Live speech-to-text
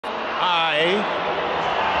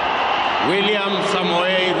I, William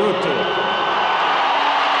Samoei Ruto,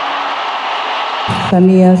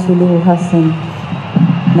 Samia Suluhu Hassan,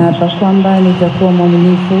 naapa kwamba nitakuwa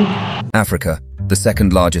mwaminifu. Africa, the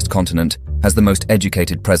second largest continent, has the most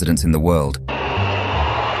educated presidents in the world.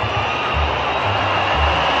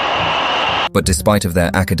 But despite of their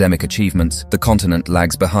academic achievements, the continent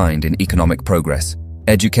lags behind in economic progress.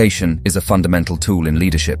 Education is a fundamental tool in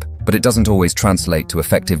leadership, but it doesn't always translate to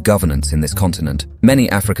effective governance in this continent. Many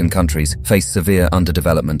African countries face severe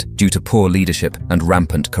underdevelopment due to poor leadership and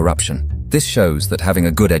rampant corruption. This shows that having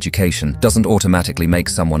a good education doesn't automatically make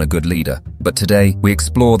someone a good leader. But today, we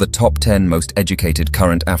explore the top 10 most educated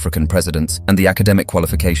current African presidents and the academic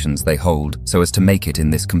qualifications they hold so as to make it in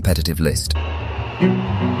this competitive list.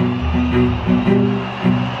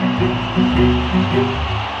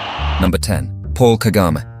 Number 10. Paul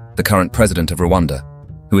Kagame, the current president of Rwanda,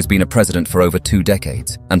 who has been a president for over 2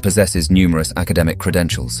 decades and possesses numerous academic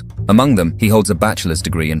credentials. Among them, he holds a bachelor's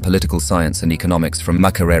degree in political science and economics from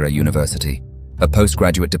Makerere University, a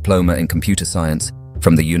postgraduate diploma in computer science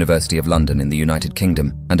from the University of London in the United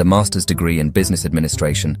Kingdom, and a master's degree in business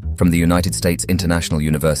administration from the United States International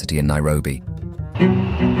University in Nairobi.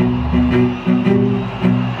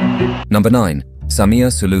 Number 9.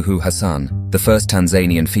 Samia Suluhu Hassan, the first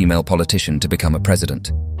Tanzanian female politician to become a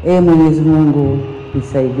president.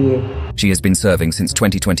 She has been serving since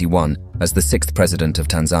 2021 as the 6th president of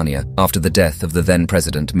Tanzania after the death of the then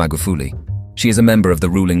president Magufuli. She is a member of the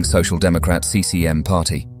ruling Social Democrat CCM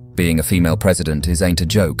party. Being a female president ain't a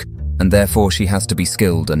joke, and therefore she has to be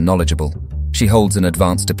skilled and knowledgeable. She holds an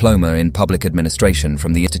advanced diploma in public administration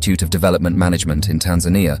from the Institute of Development Management in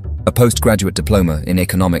Tanzania, a postgraduate diploma in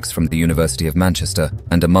economics from the University of Manchester,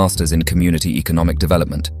 and a master's in community economic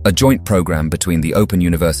development, a joint program between the Open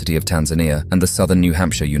University of Tanzania and the Southern New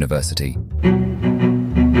Hampshire University.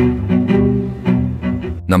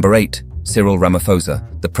 Number 8. Cyril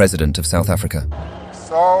Ramaphosa, the President of South Africa.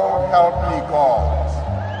 So help me God.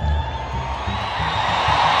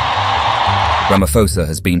 Ramaphosa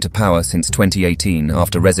has been to power since 2018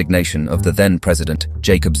 after resignation of the then president,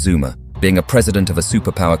 Jacob Zuma. Being a president of a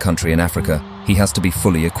superpower country in Africa, he has to be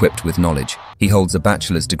fully equipped with knowledge. He holds a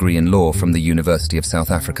bachelor's degree in law from the University of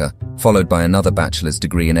South Africa, followed by another bachelor's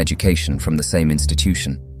degree in education from the same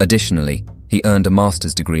institution. Additionally, he earned a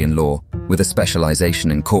master's degree in law with a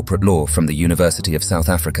specialization in corporate law from the University of South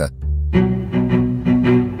Africa.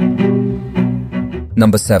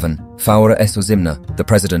 Number 7. Faure Essozimna, the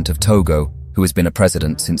president of Togo, who has been a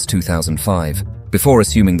president since 2005. Before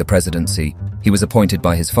assuming the presidency, he was appointed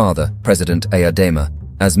by his father, President Ayadema,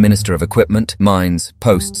 as Minister of Equipment, Mines,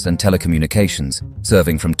 Posts and Telecommunications,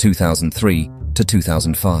 serving from 2003 to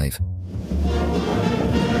 2005.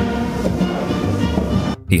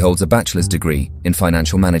 He holds a bachelor's degree in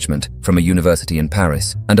financial management from a university in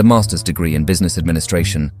Paris and a master's degree in business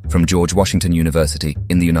administration from George Washington University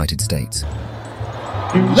in the United States.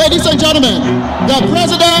 Ladies and gentlemen, the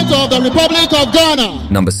President of the Republic of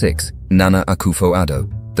Ghana. Number 6. Nana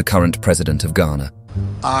Akufo-Addo, the current President of Ghana.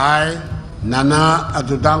 I, Nana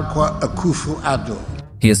Addo Dankwa Akufo-Addo.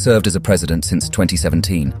 He has served as a president since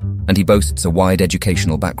 2017, and he boasts a wide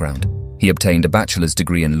educational background. He obtained a bachelor's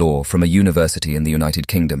degree in law from a university in the United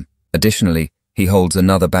Kingdom. Additionally, he holds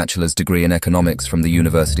another bachelor's degree in economics from the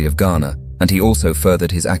University of Ghana, and he also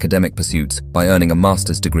furthered his academic pursuits by earning a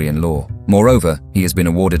master's degree in law. Moreover, he has been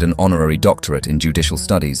awarded an honorary doctorate in judicial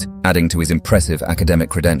studies, adding to his impressive academic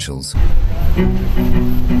credentials.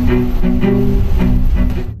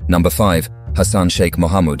 Number 5. Hassan Sheikh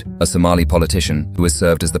Mohamud, a Somali politician who has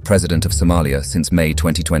served as the president of Somalia since May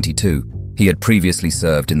 2022. He had previously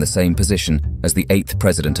served in the same position as the 8th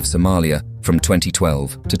president of Somalia from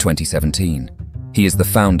 2012 to 2017. He is the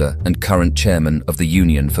founder and current chairman of the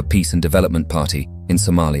Union for Peace and Development Party in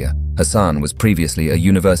Somalia. Hassan was previously a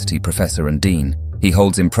university professor and dean. He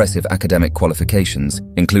holds impressive academic qualifications,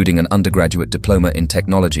 including an undergraduate diploma in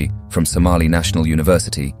technology from Somali National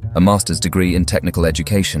University, a master's degree in technical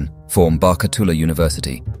education from Barkatullah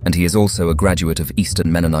University, and he is also a graduate of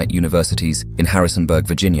Eastern Mennonite Universities in Harrisonburg,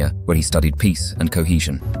 Virginia, where he studied peace and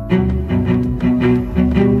cohesion.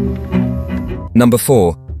 Number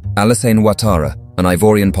 4. Alassane Ouattara, an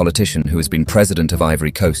Ivorian politician who has been president of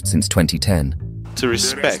Ivory Coast since 2010. To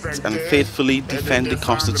respect and faithfully defend the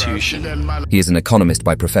Constitution. He is an economist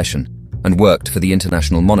by profession and worked for the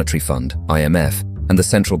International Monetary Fund, IMF, and the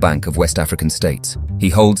Central Bank of West African States. He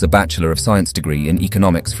holds a Bachelor of Science degree in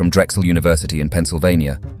economics from Drexel University in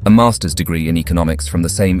Pennsylvania, a master's degree in economics from the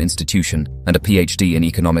same institution, and a PhD in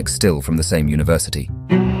economics still from the same university.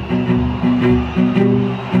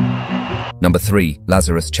 Number 3.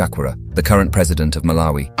 Lazarus Chakwera, the current president of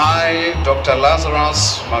Malawi. I, Dr.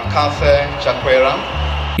 Lazarus Makafe Chakwera.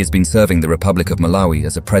 He has been serving the Republic of Malawi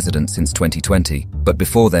as a president since 2020, but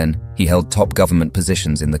before then, he held top government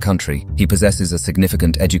positions in the country. He possesses a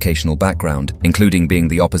significant educational background, including being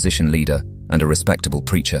the opposition leader and a respectable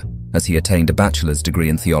preacher, as he attained a bachelor's degree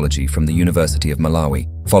in theology from the University of Malawi,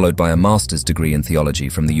 followed by a master's degree in theology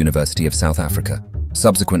from the University of South Africa.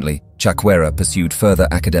 Subsequently, Chakwera pursued further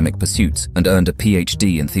academic pursuits and earned a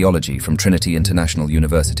PhD in theology from Trinity International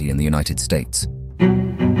University in the United States.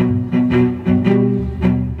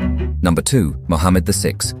 Number 2. Mohammed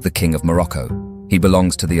VI, the King of Morocco. He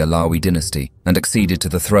belongs to the Alawi dynasty and acceded to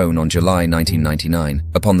the throne on July 1999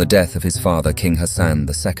 upon the death of his father King Hassan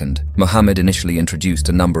II. Mohammed initially introduced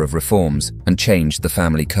a number of reforms and changed the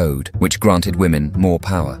family code, which granted women more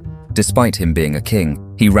power. Despite him being a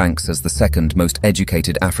king, he ranks as the second most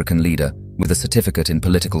educated African leader with a certificate in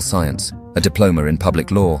political science, a diploma in public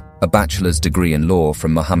law, a bachelor's degree in law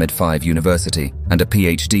from Mohammed V University, and a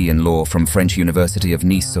PhD in law from French University of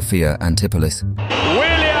Nice Sophia Antipolis.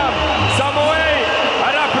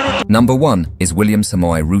 Number 1 is William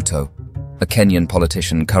Samoei Ruto, a Kenyan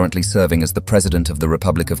politician currently serving as the President of the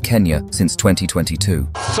Republic of Kenya since 2022.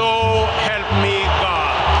 So help me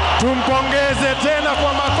God. Tumpongeze tena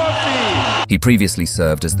kwa makofi. He previously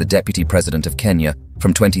served as the Deputy President of Kenya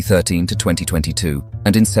from 2013 to 2022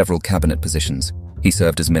 and in several cabinet positions. He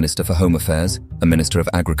served as Minister for Home Affairs, a Minister of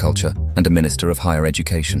Agriculture, and a Minister of Higher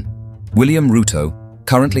Education. William Ruto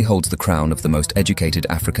currently holds the crown of the most educated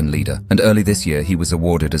African leader, and early this year he was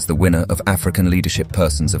awarded as the winner of African Leadership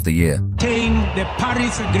Persons of the Year. Obtain the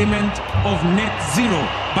Paris Agreement of net zero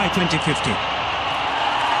by 2050.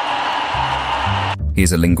 He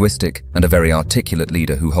is a linguistic and a very articulate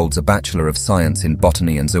leader who holds a Bachelor of Science in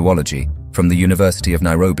Botany and Zoology from the University of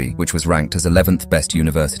Nairobi, which was ranked as 11th best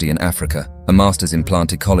university in Africa, a Master's in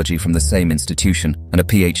Plant Ecology from the same institution, and a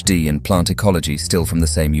PhD in Plant Ecology still from the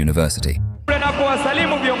same university.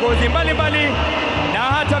 Napowasalimu viongozi mbalimbali na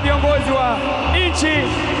hata viongozi wa nchi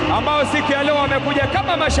ambao siku ya leo wamekuja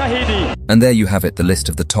kama mashahidi. And there you have it, the list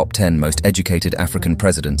of the top 10 most educated African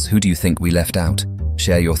presidents. Who do you think we left out?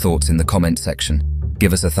 Share your thoughts in the comment section.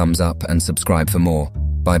 Give us a thumbs up and subscribe for more.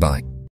 Bye bye.